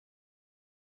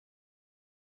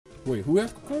Wait, who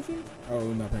has concussion? Oh,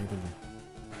 I'm not paying attention.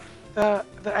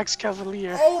 The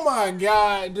ex-Cavalier. Oh my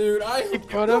god, dude! You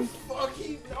killed him? Fuck,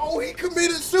 he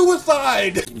committed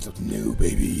suicide. Give me something new,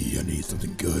 baby. I need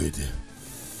something good.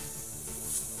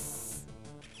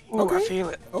 Ooh, okay. I feel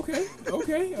it.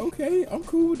 Okay. I'm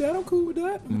cool with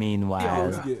that.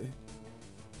 Meanwhile.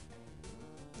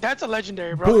 That's a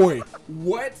legendary, bro. Boy,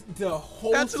 what the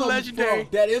whole That's a legendary.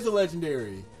 That is a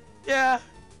legendary. Yeah.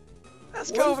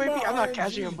 Let's go, baby. I'm not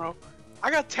catching him, bro. I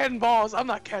got 10 balls. I'm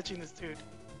not catching this dude.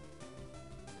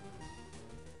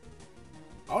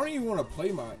 I don't even want to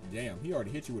play my... Damn, he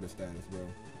already hit you with a status, bro.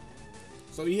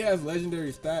 So he has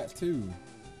legendary stats, too.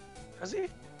 Does he?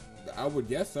 I would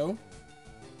guess so.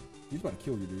 He's about to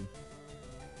kill you, dude.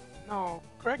 No,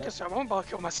 correct yourself. I'm about to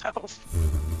kill myself.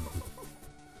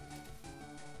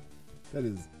 That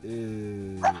is...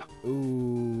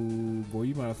 ooh, boy,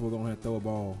 you might as well go ahead and throw a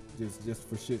ball. Just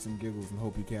for shits and giggles and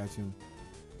hope you catch him.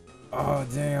 Oh,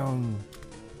 damn.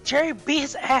 Jerry beat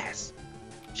his ass.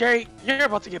 Jerry, you're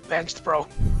about to get benched, bro.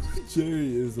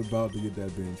 Jerry is about to get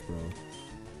that bench, bro.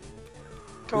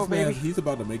 Go, baby. He's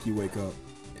about to make you wake up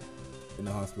in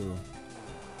the hospital.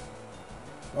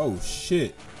 Oh,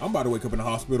 shit. I'm about to wake up in the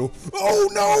hospital. Oh,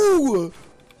 no!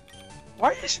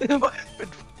 Why is it?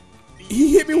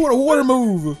 He hit me with a water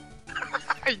move.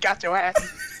 He got your ass.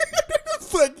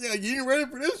 It's like, yeah, you ain't ready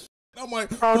for this? I'm like,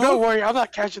 bro, huh? Don't worry. I'm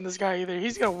not catching this guy either.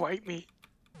 He's gonna wipe me.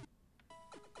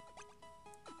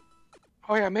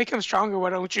 Oh yeah, make him stronger, why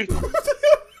don't you?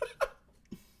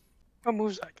 What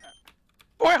moves I got?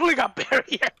 Oh, I only got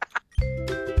barrier.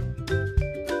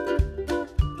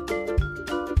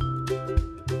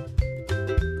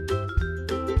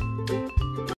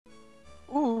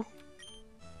 Ooh.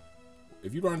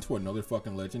 If you run into another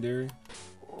fucking legendary.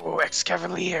 Oh,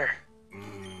 ex-Cavalier.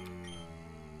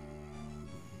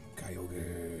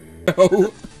 Kyogre.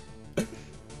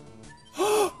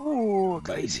 Ooh,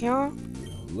 Glaceon.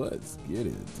 Let's get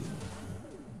it.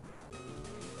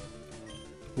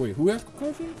 Wait, who has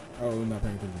concussion? Oh, I'm not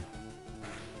paying attention.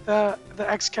 The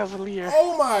ex-Cavalier.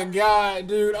 Oh my god,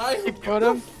 dude! You killed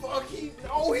him? Fuck, he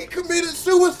committed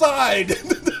suicide.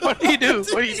 What did he do? What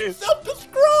did he do? He's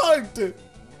self-described.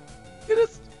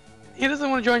 He doesn't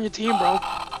want to join your team, bro.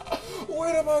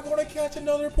 When am I gonna catch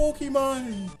another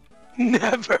Pokemon?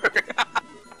 Never.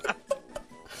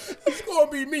 It's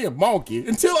gonna be me and Monkey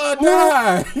until I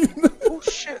die. Oh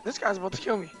shit, this guy's about to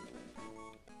kill me.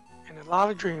 And a lot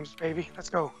of dreams, baby. Let's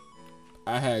go.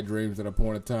 I had dreams at a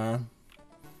point in time.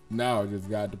 Now I just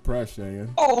got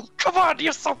depression. Oh, come on,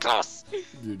 you're so close.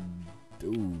 Dude,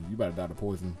 you better die to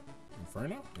poison.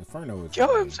 Inferno? Inferno is...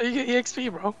 Kill him so you get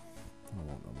EXP, bro. I don't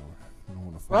want no more. I don't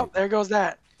want to fight. Well, there goes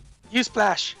that. You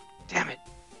splash. Damn it.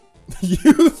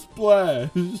 You splash.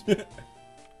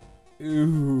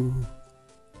 Ooh.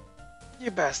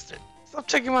 You bastard. Stop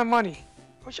taking my money.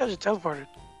 I wish I just teleported.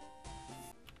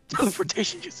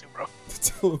 Teleportation jutsu, bro.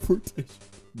 Teleportation.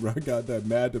 Bro, I got that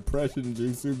mad depression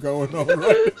jutsu going on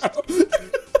right now.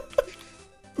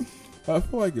 I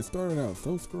feel like it started out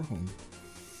so strong.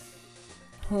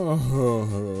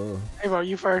 Hey, bro,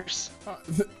 you first. I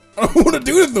don't want to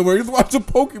do this no more. Just watch a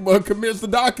Pokemon commit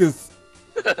Sudokus.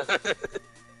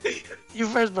 You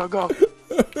first, bro. Go.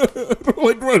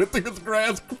 Like running through this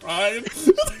grass crying.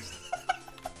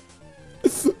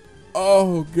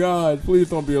 Oh, God. Please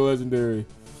don't be a legendary.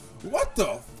 What the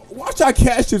f? Watch I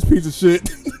catch this piece of shit.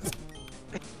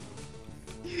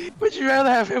 Would you rather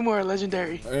have him or a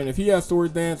legendary? And if he has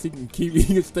Sword Dance, he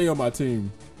can stay on my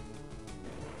team.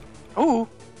 Oh.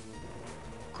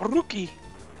 Karuki.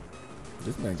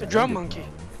 This man got the drum monkey.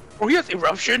 Problems. Oh, he has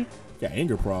eruption. Got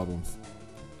anger problems.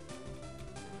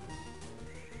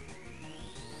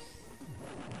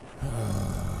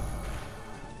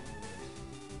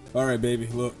 All right, baby.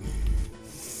 Look,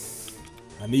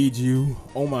 I need you.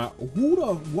 Oh my!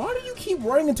 Why do you keep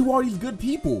running into all these good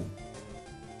people?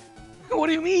 What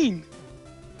do you mean?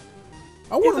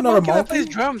 I want another monkey. That plays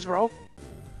drums, bro.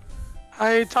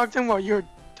 I talked to him while you were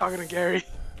talking to Gary.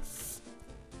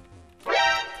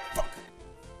 Fuck.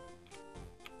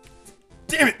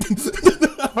 Damn it!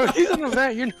 Bro, he's an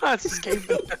event. You're not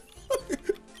escaping.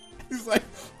 He's like,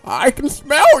 I can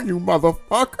smell you,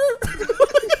 motherfucker.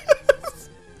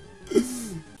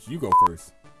 You go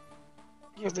first.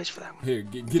 You have this for that one. Here,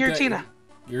 get Giratina.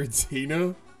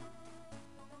 Giratina?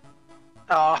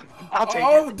 I'll take it.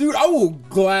 Oh, dude, I will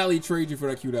gladly trade you for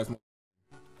that cute ass.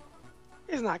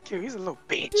 He's not cute. He's a little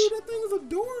bitch. Dude, that thing is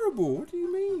adorable. What do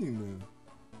you mean?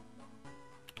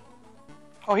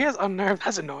 Oh, he has unnerved.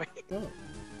 That's annoying. Oh.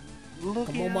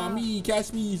 Come on, mommy,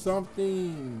 catch me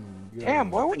something. Damn,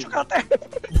 boy, what you got there?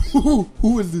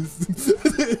 Who is this?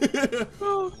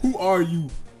 Who are you?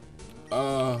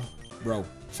 Bro,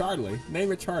 Charlie.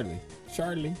 Name it Charlie.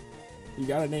 Charlie. You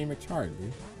gotta name it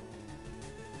Charlie.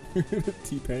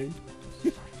 T-Pain.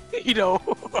 Tito.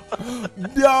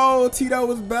 No, Tito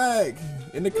was back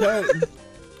in the cut.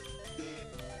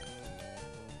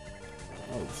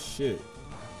 Oh shit.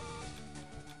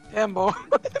 Damn, boy.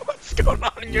 What's going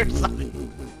on in your side?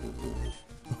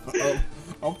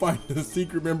 I'm fighting a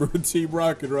secret member of Team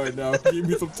Rocket right now. Give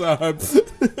me some time. Hit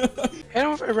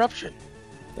him with eruption.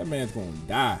 That man's gonna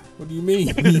die. What do you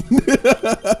mean?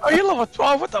 Oh, you're level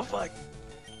 12? What the fuck?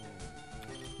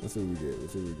 Let's see what we get.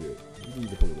 Let's see what we get. You need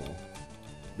to put it on.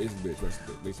 Basic bitch,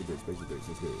 basic bitch.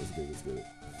 Let's get it.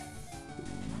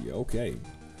 Yeah, okay.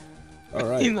 All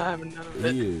right. He's not having none of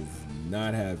it. He is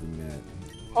not having that.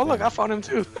 Oh, look, I found him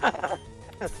too.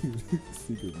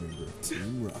 Secret member of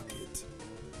Team Rocket.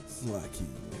 Slacky.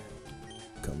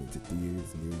 Coming to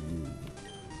theaters near you.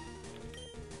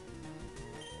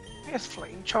 He has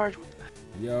flame charge with that.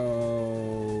 Yo,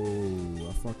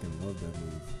 I fucking love that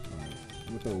move. Alright,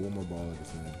 I'm gonna throw one more ball at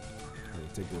this man.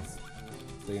 Alright, take this.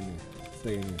 Stay in there.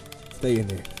 Stay in there. Stay in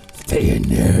there. Stay in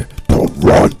there. Don't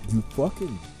run. You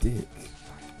fucking dick.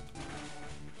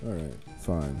 Alright,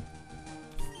 fine.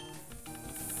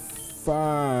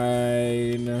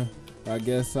 Fine. I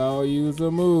guess I'll use a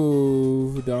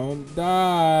move. Don't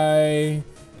die.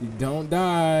 Don't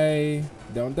die.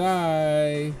 Don't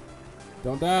die.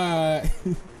 Don't die.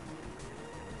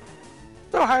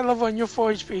 So high level on your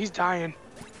 4 HP, he's dying.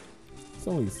 It's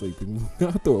only sleeping.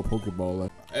 I'll throw a Pokeball.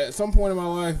 At some point in my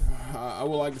life, I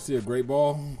would like to see a great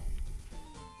ball.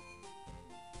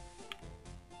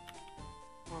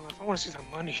 Well, if I want to see some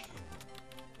money.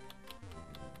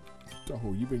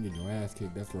 Oh, you've been getting your ass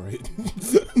kicked. That's right.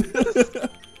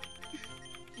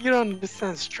 You don't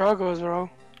understand struggles, bro.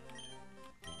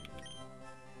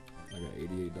 I got $88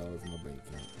 in my bank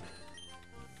account.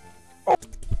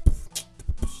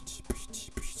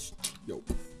 Yo.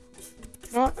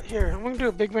 You know what? Here, I'm gonna do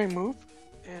a big brain move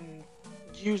and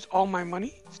use all my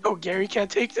money so Gary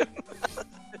can't take them.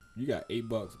 You got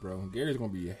 $8, bro. Gary's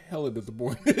gonna be hella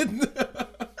disappointed.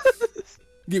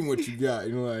 Give him what you got.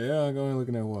 You know, like, yeah, I'm going to look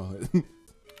in that wallet.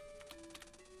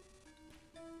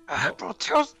 Bro,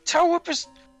 tell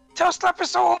Slap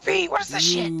is so OP. What is this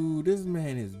shit? Dude, this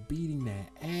man is beating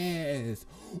that ass.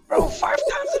 Bro, 5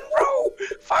 times in a row.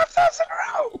 5 times in a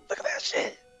row. Look at that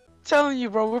shit. Telling you,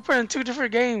 bro, we're playing 2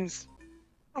 different games.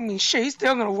 I mean, shit, he's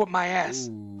still gonna whoop my ass.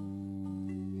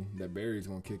 Ooh, that berry's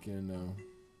gonna kick in now.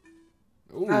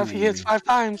 Ooh. Now, if he hits 5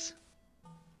 times.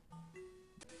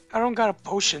 I don't got a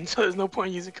potion, so there's no point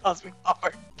in using cosmic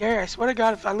power. Gary, I swear to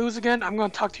God, if I lose again, I'm gonna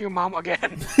talk to your mom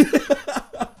again.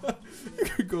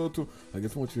 Go to. I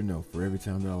just want you to know, for every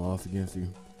time that I lost against you,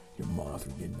 your mom's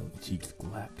were getting those cheeks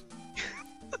clapped.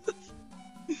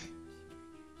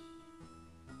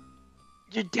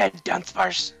 You're dead,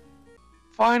 Dunsparce.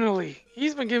 Finally,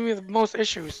 he's been giving me the most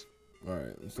issues. All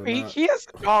right, so he has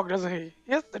the dog, doesn't he?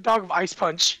 He has the dog of Ice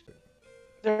Punch.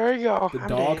 There you go. The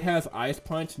dog has Ice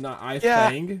Punch, not Ice Yeah.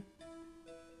 Fang?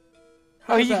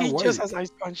 Oh, he just has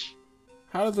Ice Punch.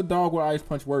 How does a dog with Ice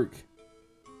Punch work?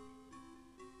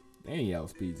 Dang, he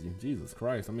outspeeds you. Jesus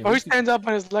Christ. I mean, Oh, he stands up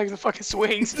on his legs and fucking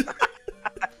swings.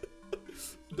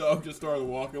 Dog just started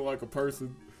walking like a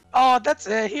person. Oh, that's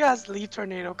it. He has Leaf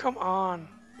Tornado. Come on.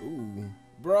 Ooh.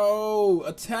 Bro,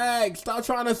 attack. Stop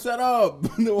trying to set up.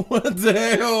 What the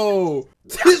hell?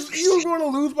 You're going to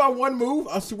lose by 1 move?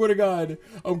 I swear to God.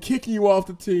 I'm kicking you off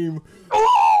the team.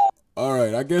 Oh!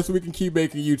 Alright, I guess we can keep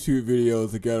making YouTube videos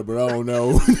together, but I don't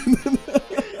know.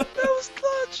 That was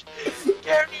clutch.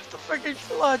 Gary needs the freaking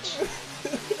clutch.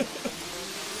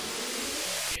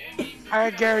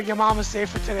 Alright, Gary, your mom is safe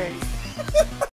for today.